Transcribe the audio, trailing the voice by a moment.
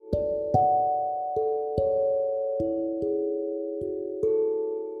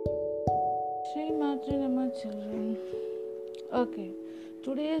children. Okay,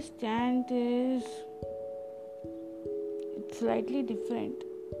 today's chant is slightly different.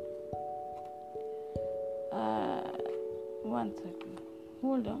 One second.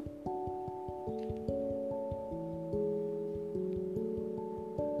 Hold on.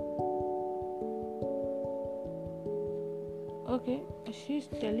 Okay, she's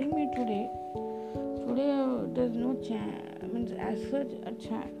telling me today there's no chant. I mean, as such a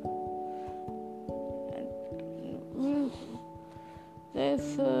chant.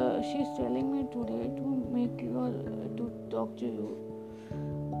 She's telling me today to make you all to talk to you.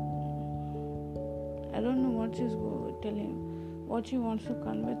 I don't know what she's telling, what she wants to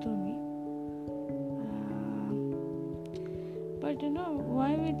convey to me. But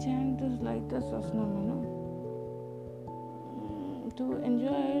why we chant this like the Sasnam, to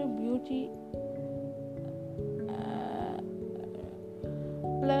enjoy beauty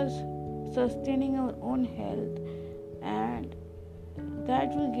plus sustaining our own health, and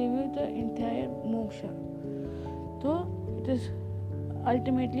that will give you the entire moksha. So it is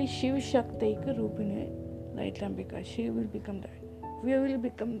ultimately Shiv Shakti Rupine Laitambika. She will become that. We will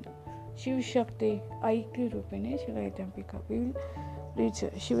become Shiv Shakti Aikli Rupine Laitambika. We will reach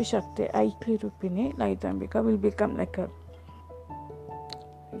Shiv Shakti Aikli Rupine Laitambika. Will become like her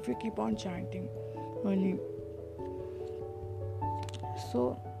if we keep on chanting her name.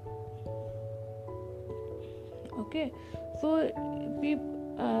 So okay, so we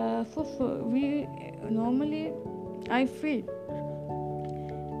normally, I feel,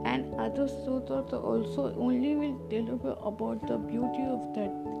 and other sutras also only will tell you about the beauty of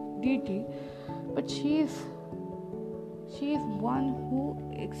that deity, but she is one who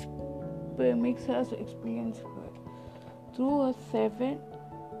makes us experience her through her 7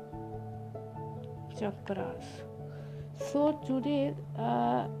 chakras. So today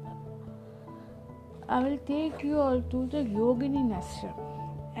I will take you all to the Yogini Nasya,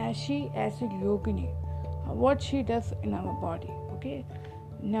 as a Yogini, what she does in our body. Okay,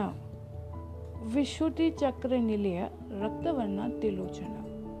 now Vishuddhi Chakra Nilaya Raktavarna Tilochana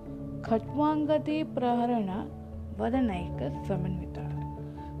Khatwangati Praharana Vadanaika Samanvita.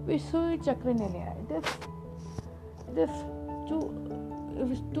 Vishuddhi Chakra Nilaya. It is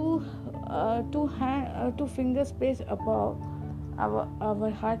two finger space above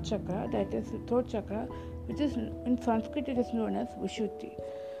our heart chakra, that is throat chakra, which is in Sanskrit it is known as Vishuddhi.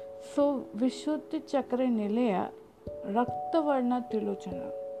 So Vishuddhi Chakra Nilaya Raktavarna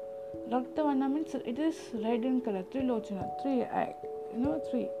Trilochana. Raktavarna means it is red in color. Trilochana, 3 eye,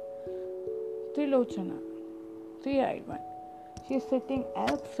 3. Trilochana, 3-eyed one. She is sitting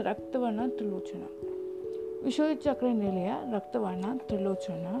as Raktavarna Trilochana. Vishuddhi Chakra Nilaya Raktavarna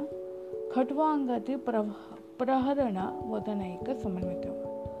Trilochana Khatwangati Praharana Vadanaika Samanvita.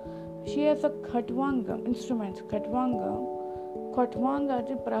 She has a Khatvangam instrument.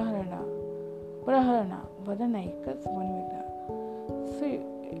 Khatvangati Praharana Vadanaika Samanvita. See,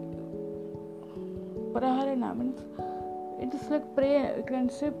 Praharana means it is like prayer.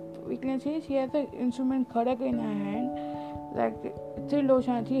 We can say she has an instrument Khadak in her hand, like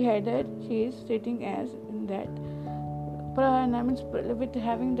Trilochana, 3-headed. She is sitting as in that. Praharana means with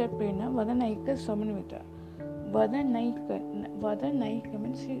having that prana. Vadanaika Samanvita. Vadanaika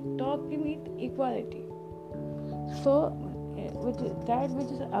means she talking with equality. So, with that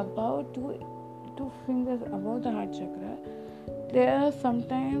which is about two fingers above the heart chakra, there are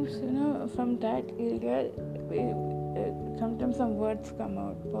sometimes, from that area, sometimes some words come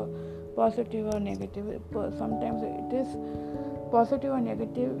out, positive or negative. Sometimes it is positive or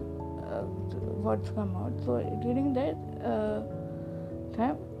negative words come out. So during that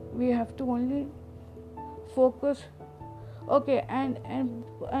time, we have to only focus. Okay, and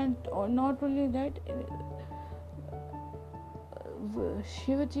not only that,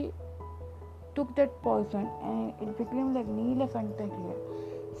 Shivaji took that poison and it became like Neelakanta here.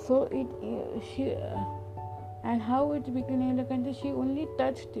 So and how it became Neelakanta, she only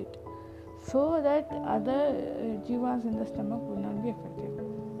touched it so that other jivas in the stomach would not be affected.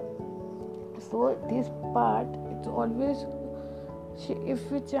 So this part, it's always,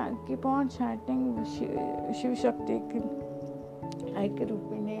 if we keep on chanting Shiv Shakti Aikya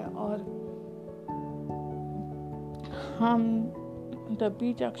Rupine or hum the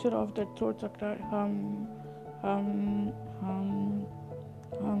beach akshar of the throat chakra, hum, hum, hum,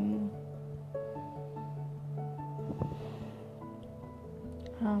 hum,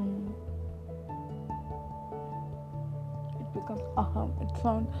 hum, it becomes aham. It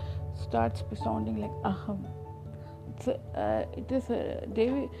starts sounding like aham. It is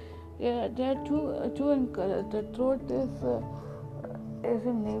Devi. There are two in color. The throat is is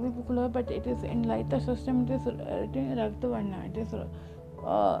in navy blue color, but it is in lighter system. It is written Rakta Varna.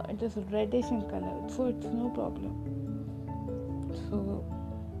 It is reddish in color, so it's no problem. So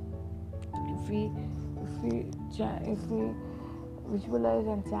if we visualize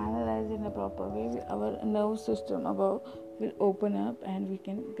and channelize in a proper way, our nerve system above will open up and we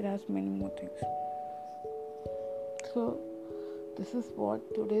can grasp many more things. So this is what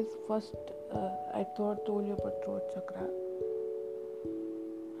today's first I told you about throat chakra.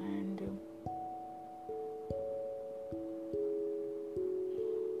 And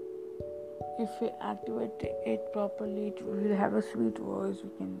if we activate it properly, we will have a sweet voice.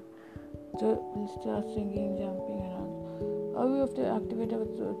 We'll start singing, jumping around. How we have to activate our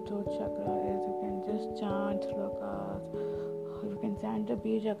throat chakra is you can just chant slokas, you can chant the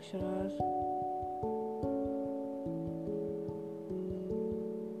Bij Aksharas.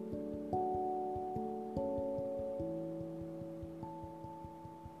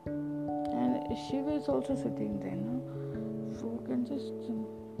 And Shiva is also sitting there, no? So you can just,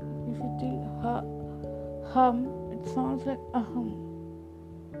 if you till hum, it sounds like aham.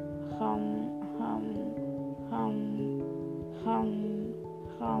 Hum, hum, hum, hum,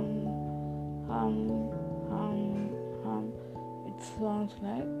 hum, hum, hum, hum. It sounds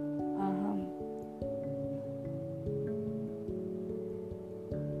like aham.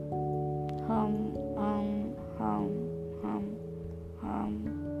 Hum, hum, hum, hum.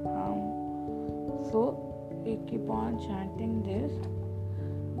 So you keep on chanting this.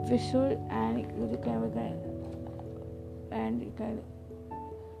 We should, and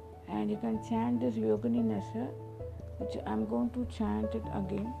you can chant this Yogini Nasha, which I'm going to chant it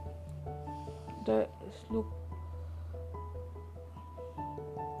again. The slok.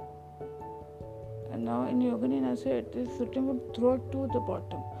 And now in Yogini Nasha, it is written from throat to the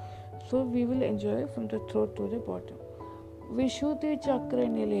bottom. So we will enjoy from the throat to the bottom. Vishuddhi Chakra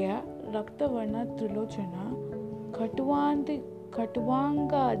Nilaya Rakta Varna Trilochana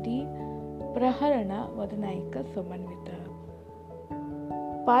Khatwangadi Praharana Vadanaika Samanvita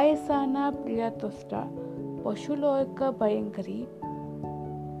Payasana Priyatosta Pashuloika Bhayankari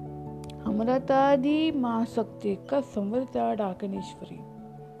Amratadi Mahasaktika Samvrita Dakanishwari.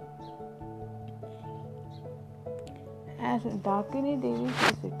 As Dakini Devi is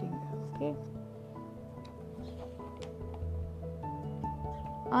sitting there, okay?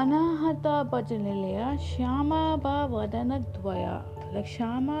 Anahata Bhajanilaya Shama Bha Vadana Dvaya. Like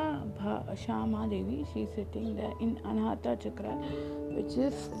Shama Devi, she is sitting there in Anahata Chakra, which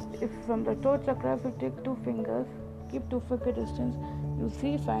is, if from the throat chakra, if you take 2 fingers, keep 2 finger distance, you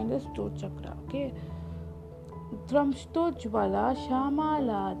see, find this throat chakra, okay? Dramshto Jvala Shama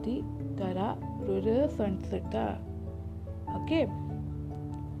Ladi Dara Rudra Sansita, okay?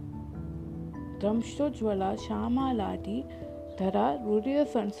 Dramshto Jvala Shama Ladi Dara Rudra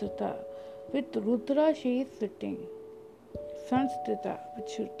Sansita. With Rudra, she is sitting. Sanstita, with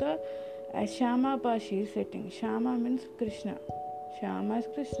Shruta, as Shama Pa, she is sitting. Shama means Krishna. Shama is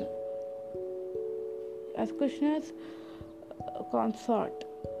Krishna. As Krishna's consort,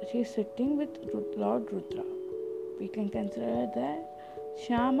 she is sitting with Lord Rudra. We can consider that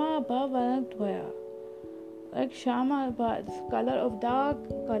Shama Pa Vanadvaya. Like Shama Pa, it's color of dark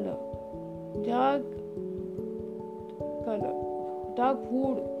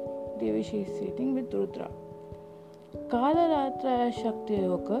wood. Devi, she is sitting with Rudra. Kalaratra Shakti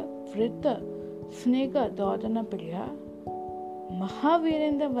Yoga Vrita Snega Dodana Pidya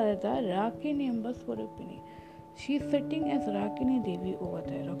Mahavirendra Varada Rakini Amba Swarupini. She is sitting as Rakini Devi over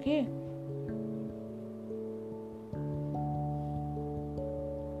there, okay?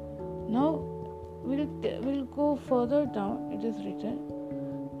 Now we'll go further down. It is written.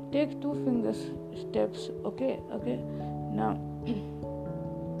 Take 2 fingers steps, okay? Now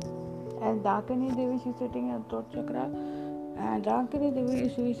and Dakini Devi, she is sitting in throat chakra, and Dakini Devi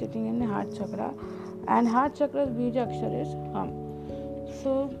is sitting in the heart chakra, and heart chakra's Bij Akshar is Hum.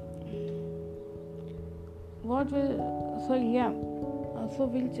 So heart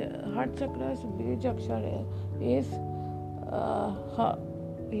chakra's Bij Akshar is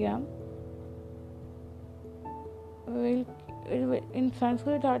Yam. In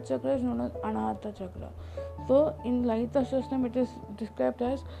Sanskrit, heart chakra is known as Anahata chakra. So in Lalita system, it is described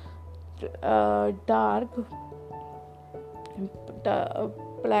as dark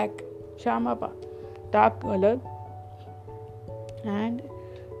black Shamapa, dark color. And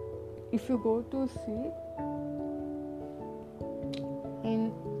if you go to see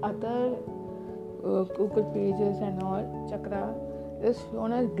in other Google pages and all, chakra is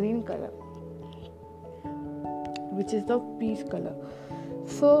shown as green color, which is the peace color.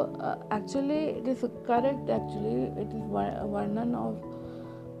 So actually it is correct. Actually, it is Varnan of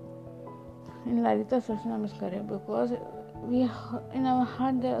in Lalita Sahasra Namaskara, because we in our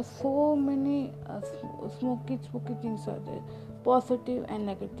heart there are so many smoky things are there, positive and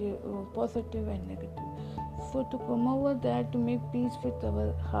negative. So to come over there, to make peace with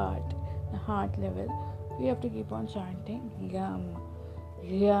our heart level, we have to keep on chanting yum,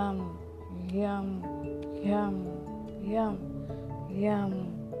 yum, yum, yum, yum,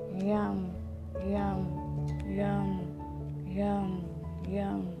 yum, yum, yum, yum, yum,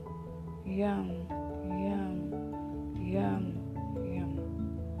 yum, yum, yum, yum.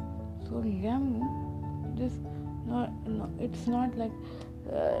 So yum, this no, it's not like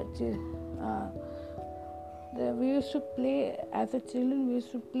we used to play as a children. We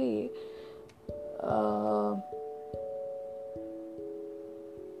used to play.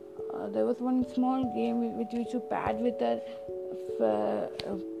 There was one small game which we used to pad with our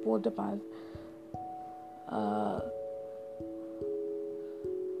both the palms.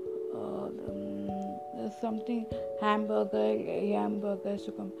 There's something hamburger,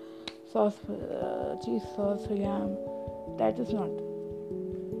 to come, sauce, cheese sauce, yam. That is not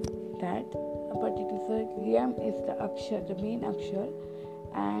that, but it is a yam is the akshar, the main akshar,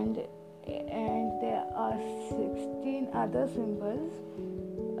 and there are 16 other symbols.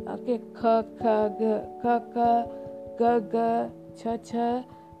 Okay, k, g, g, ch,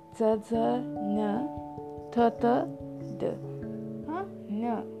 z, n, th, d, n, th, n,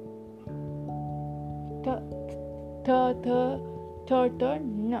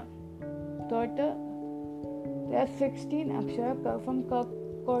 there are 16 akshara from k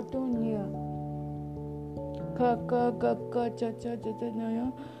to n. K, g, ch, z,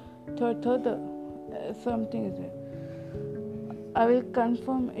 n, th, something is there. I will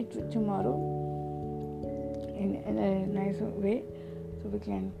confirm it tomorrow in a nice way, so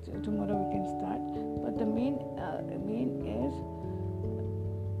tomorrow we can start. But the main is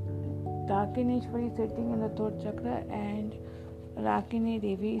Dakineshwari sitting in the throat chakra and Rakini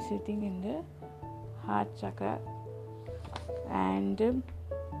Devi sitting in the heart chakra, and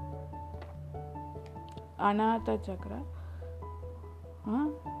Anahata chakra.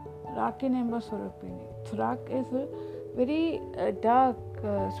 Rakinamba Swarupini. Rak is a very dark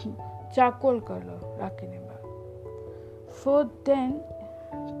charcoal color, Rakinamba. So then,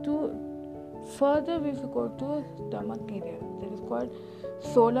 to further we will go to stomach area. That is called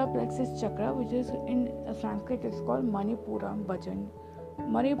solar plexus chakra, which is in Sanskrit is called Manipuram Bhajan.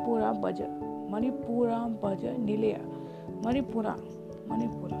 Nilaya. Manipura.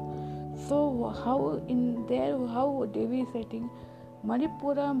 So how Devi is setting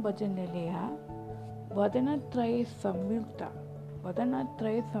Manipuram Bhajan Nilaya, Vadanatraye Samyukta,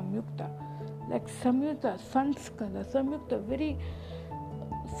 like Samyukta, sun's color, Samyukta, very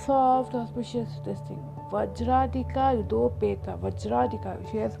soft, auspicious this thing. Vajradika Yudopeta,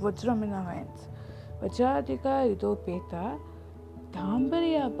 she has Vajram in her hands. Vajradika Yudopeta,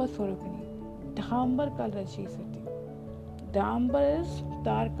 Dhambari Abba Swarupini, Dhambar color she is sitting. Dhambar is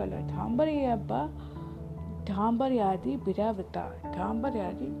tar color, Dhambari Abba, Dhambaryadi Biravata,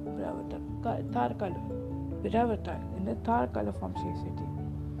 tar color, Biravata, in the tar color form she is sitting.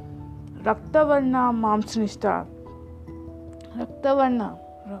 Raktavarna Mamsanishta, Raktavarna,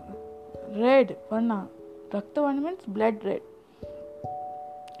 red, Varna, Raktavarna means blood red.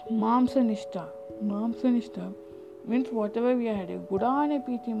 Mamsanishta means whatever we are having. Gudane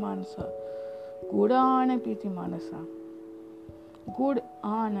Piti Manasa. Good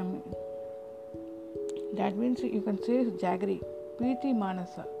anam. That means you can say jaggery. Piti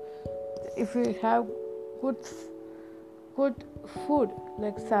Manasa. If you have good food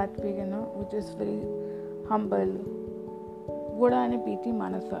like sattvic, which is very humble. Gudane Piti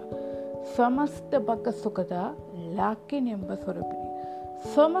Manasa. Samasta Bhakta Sukada Lakin Emba Swarupini.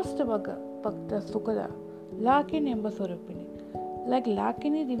 Samasta Bhakta Sukada Lakin Emba Swarupini. Like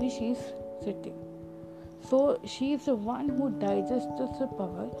Lakini Devi, she is sitting. So she is the one who digests the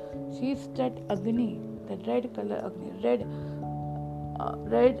power. She is that Agni, that red color Agni, red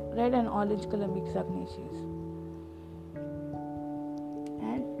and orange color mix Agni she is.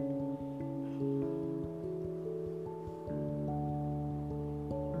 And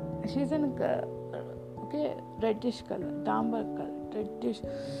she is in reddish color, Dambar color, reddish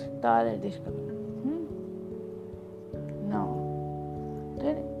color. Now,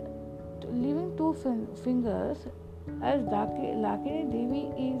 then leaving two fingers, as Lakini Devi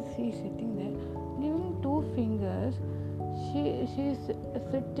is sitting there, leaving two fingers, she is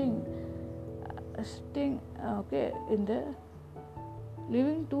sitting in the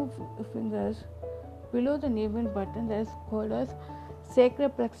leaving two fingers below the navel button. That is called as sacral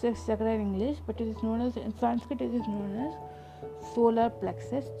plexus chakra in English, but it is known as, in Sanskrit it is known as solar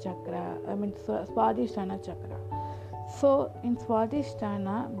plexus chakra, Swadhisthana chakra. So in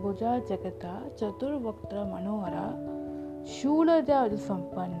Swadhisthana, Bhuja Jagata, Chaturvaktra Manohara, Shuladaya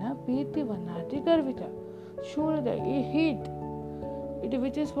Sampanna, Piti Vanati Garvita. Shuladaya is heat.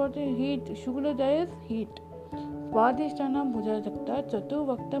 Which is what is heat. Shuladaya is heat. Swadhisthana, Bhuja Jagata,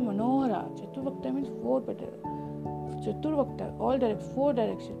 Chaturvaktra Manohara. Chaturvaktra means four petals. Chaturvaktra, all directions, four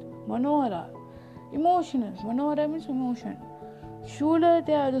directions. Manohara, emotional. Manohara means emotion. Shula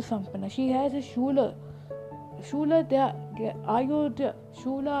Daya Sampanna. She has a Shula. Shula Daya Ayodhya.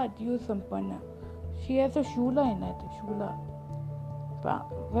 Shula Adyu Sampanna. She has a Shula in it. Shula.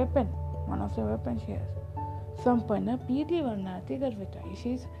 Weapon. One of the weapons she has. Sampanna Piti Varnati Garvita.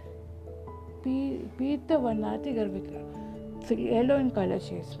 She is Pita Varnati Garvita. So yellow in color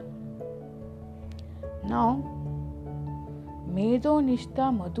she is. Now, Medho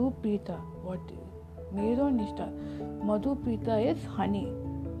Nishta Madhu Pita. What? Medho Nishta. Madhu Pita is honey.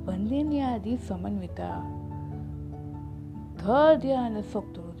 Bandinyadi Samanvita. Dhadhyana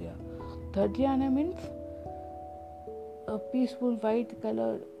Sokturudya. Dhadhyana means a peaceful white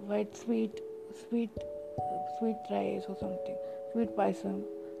color, white sweet rice or something. Sweet paisam.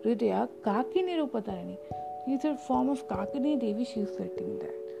 Hridaya Kakini Rupatarani. It's a form of Kakini Devi she is sitting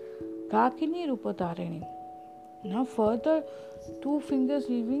there. Kakini Rupatarani. Now further, two fingers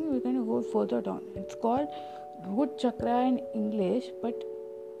leaving, we can go further down. It's called root chakra in English, but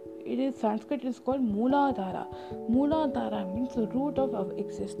it is Sanskrit, it is called Mooladhara. Mooladhara means the root of our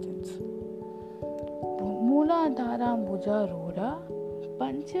existence. Mooladhara Bhuja Rudha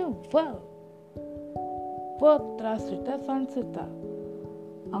Pancha Vaktrasrita Sansita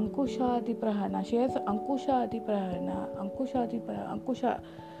Ankushadi Prahana. She has Ankushadi Prahana, Ankusha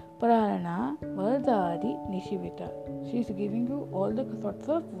Prahana, Vardadi Nishivita. She is giving you all the sorts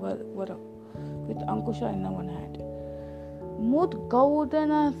of Vara with Ankusha in one hand. Mud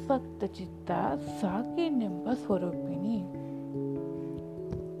Gaudana Sakta Chitta Saki Nimba Swarupini.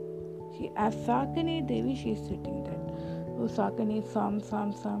 She as Sakini Devi she is sitting there. So Sakini Sam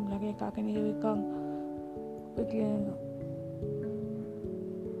like Kakini Devi Kang.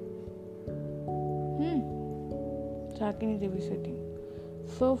 Sakini Devi sitting.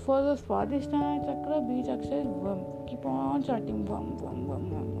 So for the Swadhisthana chakra, Bij Akshar is Vam. Keep on chanting Vam.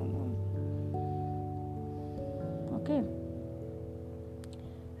 Okay.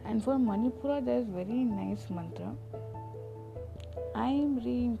 And for Manipura, there is very nice mantra. Aim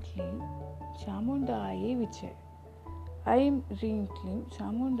Reem Klim Chamundaye Viche. Aim Reem Klim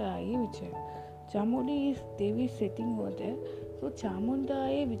Chamundaye Viche. Chamundi is Devi sitting over there. So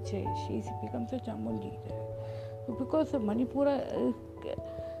Chamundaye Viche. She becomes a Chamundi there. So because Manipura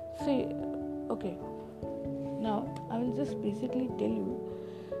okay. Now I will just basically tell you.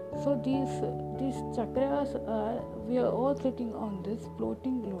 So these chakras are, we are all sitting on this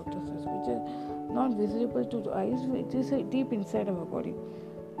floating lotuses, which is not visible to the eyes, which is deep inside our body.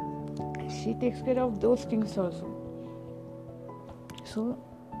 She takes care of those things also. So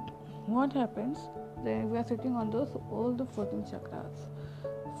what happens? Then we are sitting on all the floating chakras.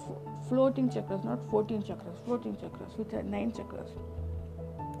 Floating chakras, not 14 chakras, floating chakras, which are 9 chakras.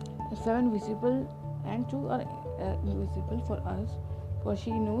 7 visible and 2 are invisible for us. For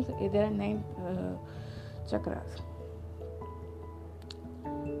she knows there are 9 chakras.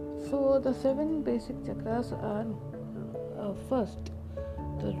 So the 7 basic chakras are first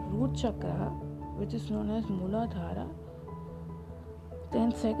the root chakra, which is known as Mooladhara.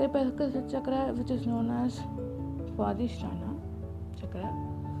 Then second basic chakra, which is known as Swadhisthana chakra.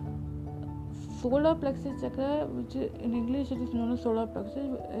 Solar plexus chakra, which in English it is known as solar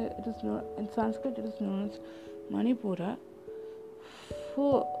plexus. It is known, in Sanskrit it is known as Manipura.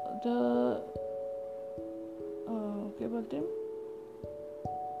 For the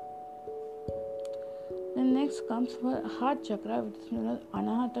then next comes for heart chakra, which is known as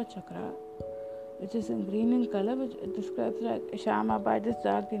Anahata chakra, which is in green in color, which it describes like Shama by this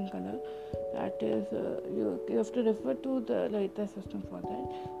dark green color. That is, you have to refer to the Lalita system for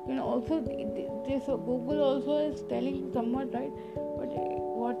that. You know, also this Google also is telling somewhat right, but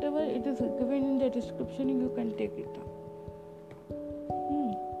whatever it is given in the description, you can take it down.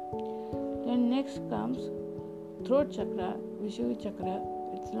 Then next comes throat chakra, Vishuddhi chakra.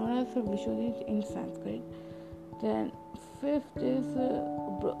 It's known as Vishuddhi in Sanskrit. Then fifth is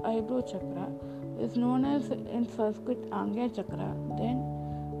eyebrow chakra. It's known as in Sanskrit Angya chakra. Then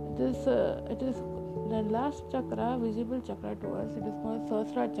it is the last chakra, visible chakra to us. It is called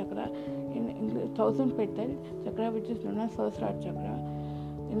Sahasrara chakra in English, 1000 petal chakra, which is known as Sahasrara chakra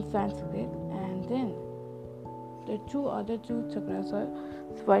in Sanskrit. And then the other two chakras are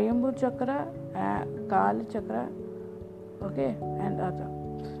Swayambhu chakra, Kala chakra, Okay, and other.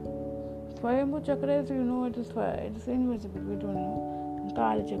 Swayambhu chakra is, it is fire. It is invisible. We don't know.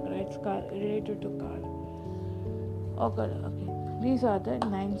 Kala chakra. It's related to Kala. Okay. These are the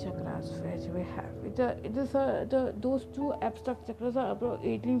 9 chakras which we have. Those 2 abstract chakras are about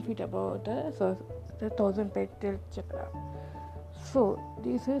 18 feet above the 1000 petal chakra. So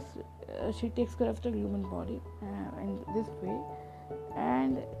this is she takes care of the human body in this way,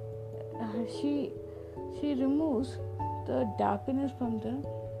 and she removes the darkness from the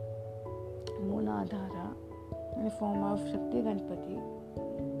Mooladhara in the form of Shakti Ganpati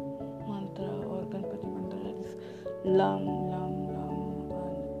mantra or Ganpati mantra, that is Lam Lam Lam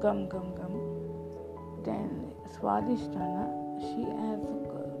and Gam Gam Gam. Then Swadhisthana, she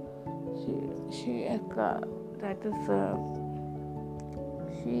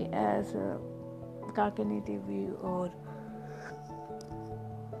has Kakani Devi, or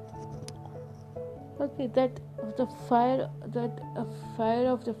that the fire, fire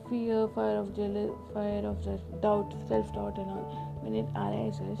of the fear, fire of jealousy, fire of the doubt, self-doubt and all, when it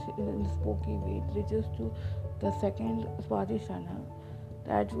arises in a spooky way, it reaches to the second Swadhisthana,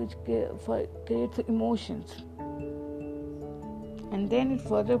 that which creates emotions, and then it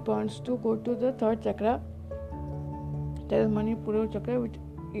further burns to go to the third chakra, that is Manipura chakra, which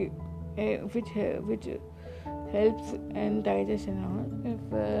helps in digestion and all.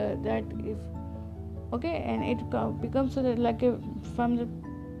 And it becomes like from the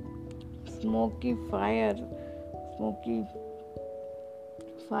smoky fire,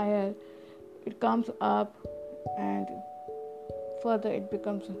 it comes up, and further it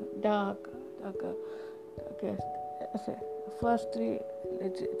becomes darker. Okay, first 3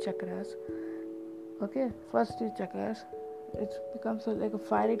 chakras. First 3 chakras, it becomes like a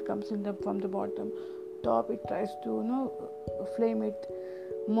fire. It comes from the bottom. Top, it tries to flame it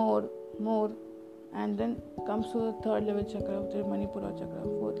more, and then comes to the third level chakra, which is Manipura chakra,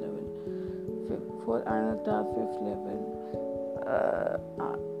 fourth level, fourth Anahata, fifth level,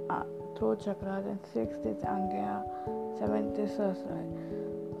 throat chakra, then sixth is Angya, seventh is Sahasrara.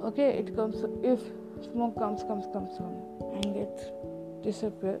 It comes, if smoke comes on and gets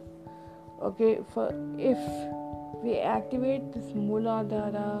disappear. If we activate this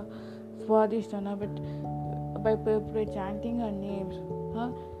Mooladhara, Swadhisthana, but by chanting her names,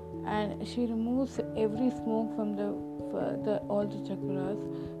 and she removes every smoke from all the chakras,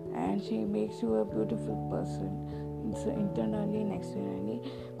 and she makes you a beautiful person, internally and externally.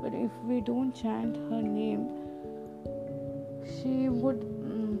 But if we don't chant her name, she would.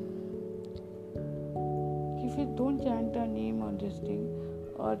 If we don't chant her name on this thing,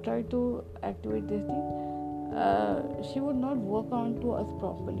 or try to activate this thing, she would not work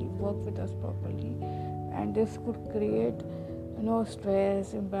with us properly, and this could create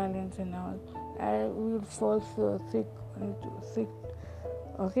stress, imbalance and all, and we would fall sick.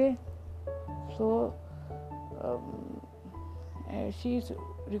 So she's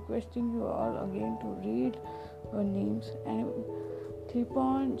requesting you all again to read her names and keep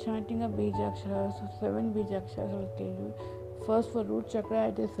on chanting a Bijaksharas. 7 Bijaksharas I will tell you. First, for root chakra,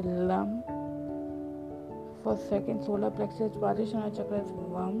 it is Lam. For second solar plexus, Swadhisthana chakra is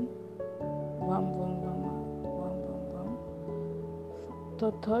Vam.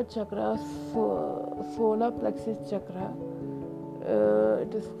 The third chakra, solar plexus chakra,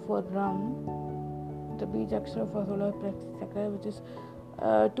 it is for Ram. The Bijakshara for solar plexus chakra, which is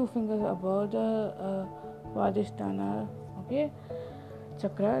 2 fingers above the Swadhisthana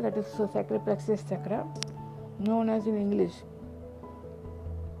chakra, that is sacral plexus chakra, known as in English.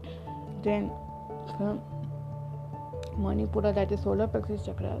 Then from Manipura, that is solar plexus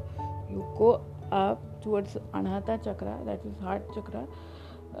chakra, you go up towards Anahata chakra, that is heart chakra.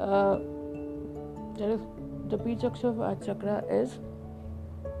 That is the Bijakshara of our chakra is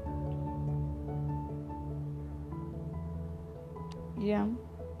Yam.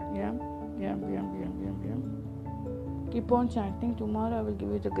 Keep on chanting. Tomorrow I will give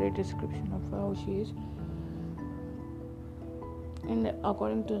you the great description of how she is,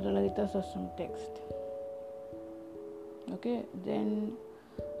 according to the Lalita Sahasram text. Then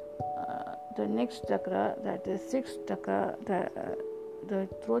the next chakra, that is 6th chakra, the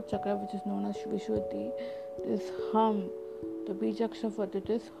throat chakra, which is known as Vishuddhi, is Hum. The Bijakshara for it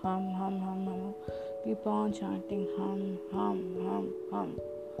is Hum. Keep on chanting Hum.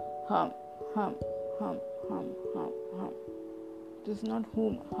 It is not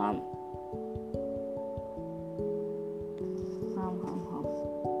whom, Hum.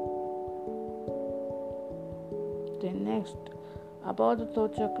 Then next, above the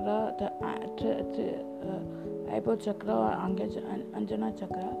throat chakra, the eyebrow chakra or Anjana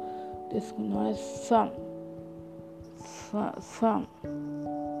chakra, this is known as Sam. Sam.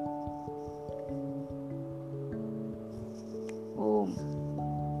 Om.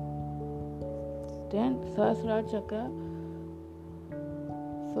 Then Sahasrara Chakra,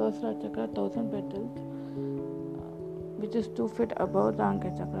 1000 petals, which is 2 feet above the Anka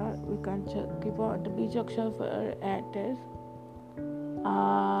Chakra. We can keep on the beach akshar for at is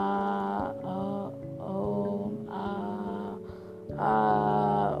Om,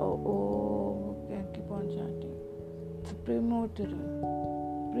 Om. Can keep on chanting. It's premotor.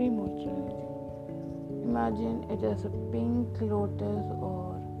 Imagine it as a pink lotus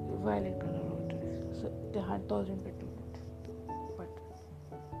or violet color lotus. So they had 1000 petals.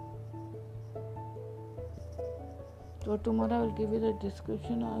 So tomorrow I will give you the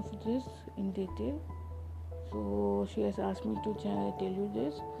description of this in detail. So she has asked me to tell you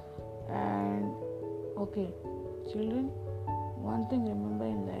this. And okay, children, one thing remember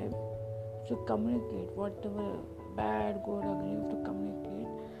in life, to communicate whatever bad, good, ugly, you have to communicate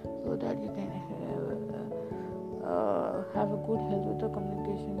so that you can have a good health with the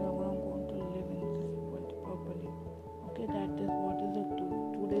communication. You are going to live in this world properly. Okay, that is what is the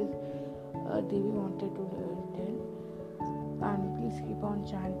today's Devi wanted to tell. And please keep on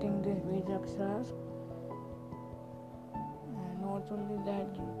chanting these Vedaksharas. And not only that,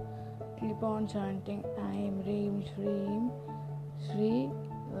 keep on chanting I am Reem Shreem Shri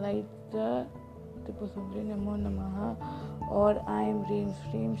like the Tipusubri Namo Namaha, or I am Reem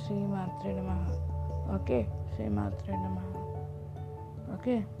Shreem Shri Matre Namaha. Okay, Shri Matre Namaha.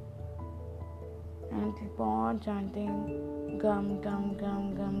 Okay, and keep on chanting Gum Gum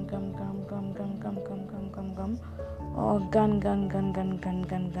Gum Gum Gum Gum Gum Gum Gum Gum Gum Gum Gum, or Gun Gun Gun Gun Gun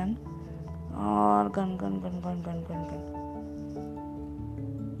Gun Gun, or Gun Gun Gun Gun Gun Gun Gun.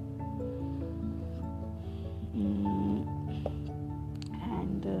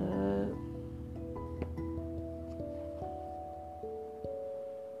 And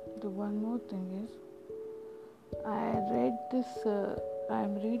the one more thing is, I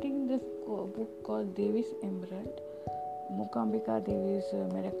am reading this book called Devi's Emerald, Mookambika Devi's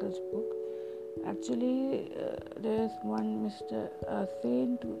Miracles book. Actually, there is one Mr.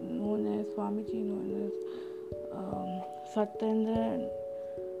 Saint known as Swamiji, known as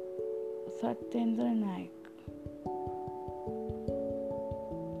Satyendra Naik.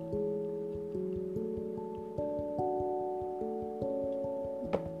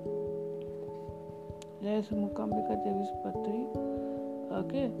 There is Mookambika Devi's Patri.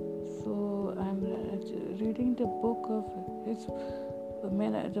 Okay, so I am reading the book of his.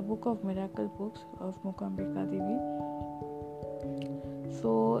 The book of miracle books of Mookambika Devi.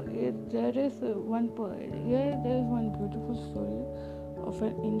 So there is one beautiful story of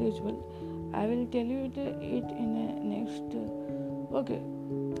an individual. I will tell you it in a next. Okay,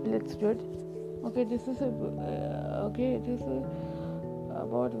 let's do it. Okay, this is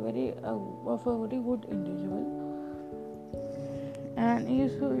about very of a very good individual, and he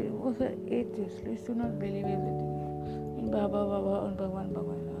was an atheist. He used to not believe everything. Baba and Bhagwan.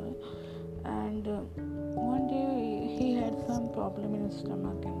 And one day he had some problem in his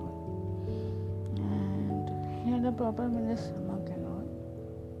stomach and all. And he had a problem in his stomach and all.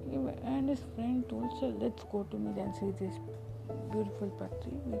 And his friend told, so let's go to meet and see this beautiful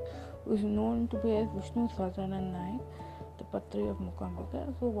Patri, who is known to be as Vishnu Sahasrara Naik, the Patri of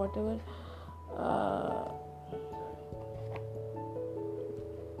Mookambika. So whatever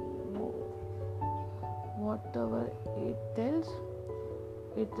it tells,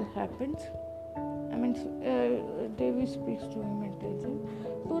 it happens. I mean, Devi speaks to him and tells him,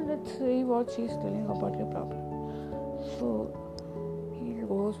 so let's see what she is telling about your problem. So he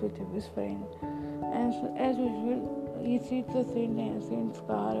goes with his friend, and so, as usual, he sees the saint's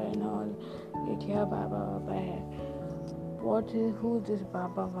car and all. Baba hai. Who is this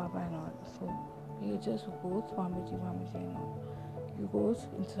Baba and all? So he just goes Swamiji and all. He goes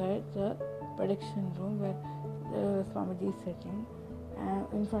inside the prediction room where Swamiji is sitting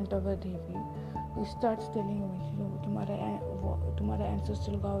in front of a Devi. He starts telling him, तुम्हारा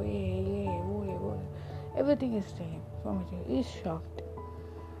ancestral गाँव ये वो everything is telling. Swamiji is shocked,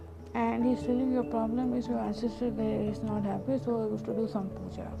 and he's telling your problem is your ancestor is not happy, so you have to do some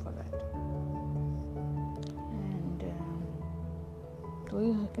puja for that. And so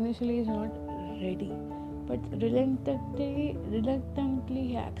initially he's not ready, but reluctantly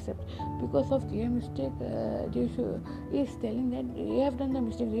he accepts because of their mistake. He is telling that you have done the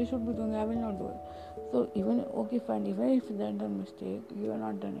mistake, you should be doing. I will not do it. So even okay, fine. Even if you have done mistake, you are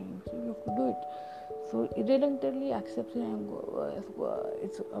not done any mistake. You have to do it. So he reluctantly accepts it and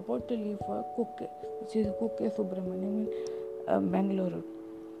it's about to leave for Kukke, which is Kukke Subramaniam in Bangalore.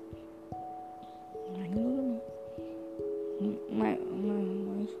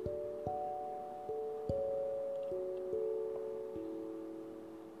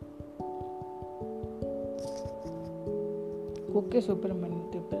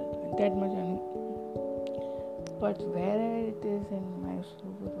 Subramanian temple. That much I know. But where it is in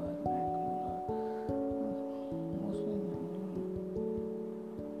Mysore or Bangalore, mostly in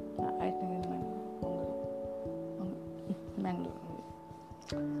Bangalore. I think in Bangalore.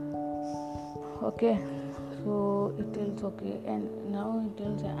 Okay, so it tells okay, and now it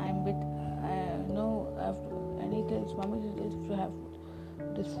tells I'm bit. No, and he tells mommy to have food.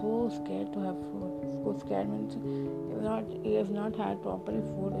 It is so scared to have food. So scared means you have not had proper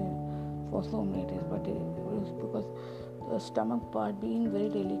food for so many days, but it was because the stomach part being very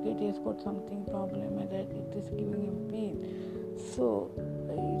delicate, he has got something problem and that it is giving him pain. So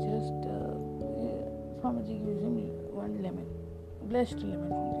he just Swamiji gives him one lemon, blessed lemon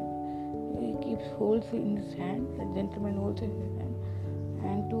from him. He keeps holds in his hand. The gentleman holds in his hand,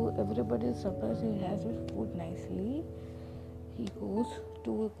 and to everybody's surprise, he has his food nicely. He goes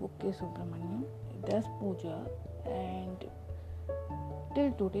to Kukke Subramaniam, does puja, and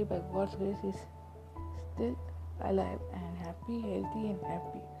till today, by God's grace, is still alive and happy, healthy and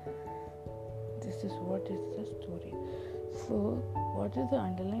happy. This is what is the story. So, what is the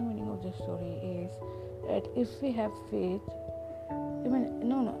underlying meaning of the story is that if we have faith, if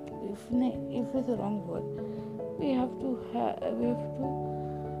it's a wrong word, we have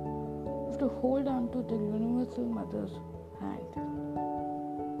to hold on to the universal mother's hand.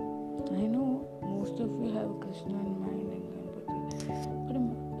 I know most of you have Krishna in mind and Ganpati, but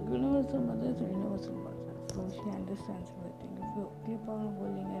universal mother is a universal mother, so she understands everything. If you keep on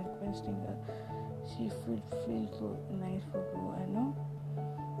holding and requesting her, she feel so nice for you, I know,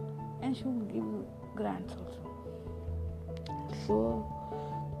 and she will give you grants also. So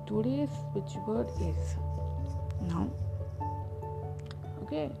today's switchword is now.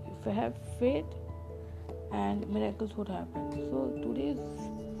 Okay, if I have faith and miracles would happen. So today's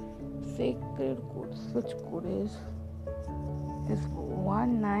sacred code, switch code is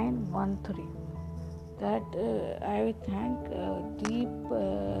 1913. That I will thank Deep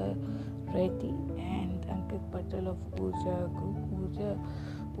Reddy and Ankit Patel of Uja Group,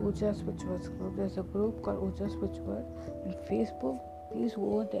 Uja Switchwords Group. There's a group called Uja Switchword on Facebook. Please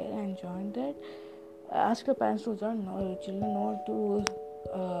go over there and join that. Ask your parents to join, no, your children not to use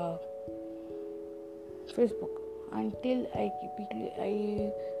Facebook. Until I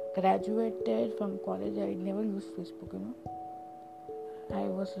graduated from college, I never used Facebook, I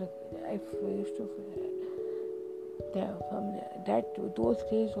was like, I used to from that those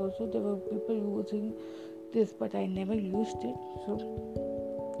days also there were people using this, but I never used it. So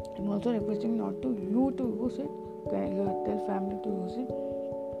I'm also requesting not to you to use it. You tell family to use it,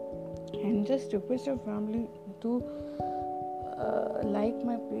 and just request your family to like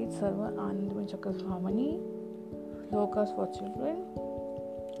my page Sarva Anandamaya Chakras Harmony, Lokas for Children,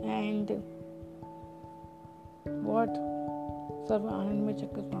 and what Sarva Anandamaya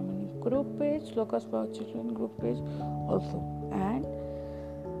Chakras Harmony group page, Lokas for Children group page also, and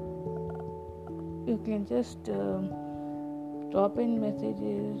you can just drop in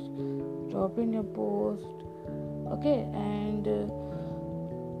messages, drop in your post, okay, and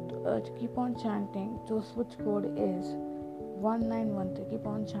to keep on chanting. So switch code is 1913. Keep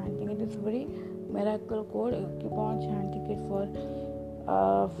on chanting. It is very miracle code. You keep on chanting it for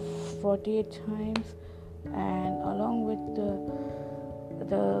 48 times, and along with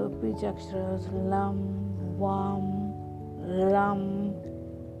the bijaksharas lam, vam, ram,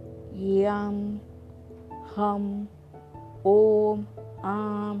 yam, hum, om,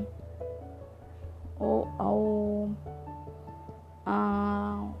 am, om,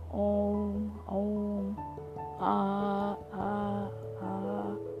 om,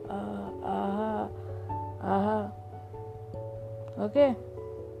 okay.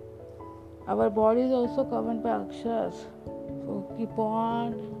 Our body is also covered by akshars, so keep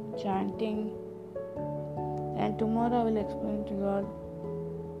on chanting, and tomorrow I will explain to you all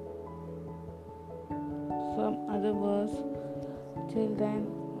some other verse. Till then,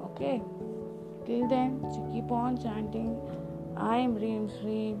 okay, till then keep on chanting I am Reem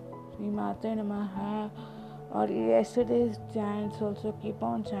Shri Mata Namaha, or yesterday's chants also. Keep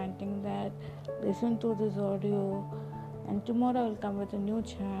on chanting that, listen to this audio, and tomorrow I will come with a new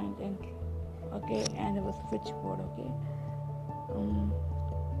chant, and okay, and it was switch code. Okay,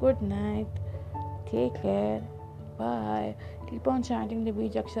 good night, take care, bye. Keep on chanting the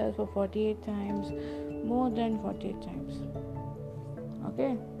Bij Akshars for 48 times, more than 48 times,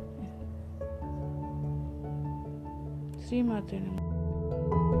 okay. Sri Mata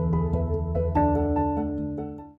Namaha.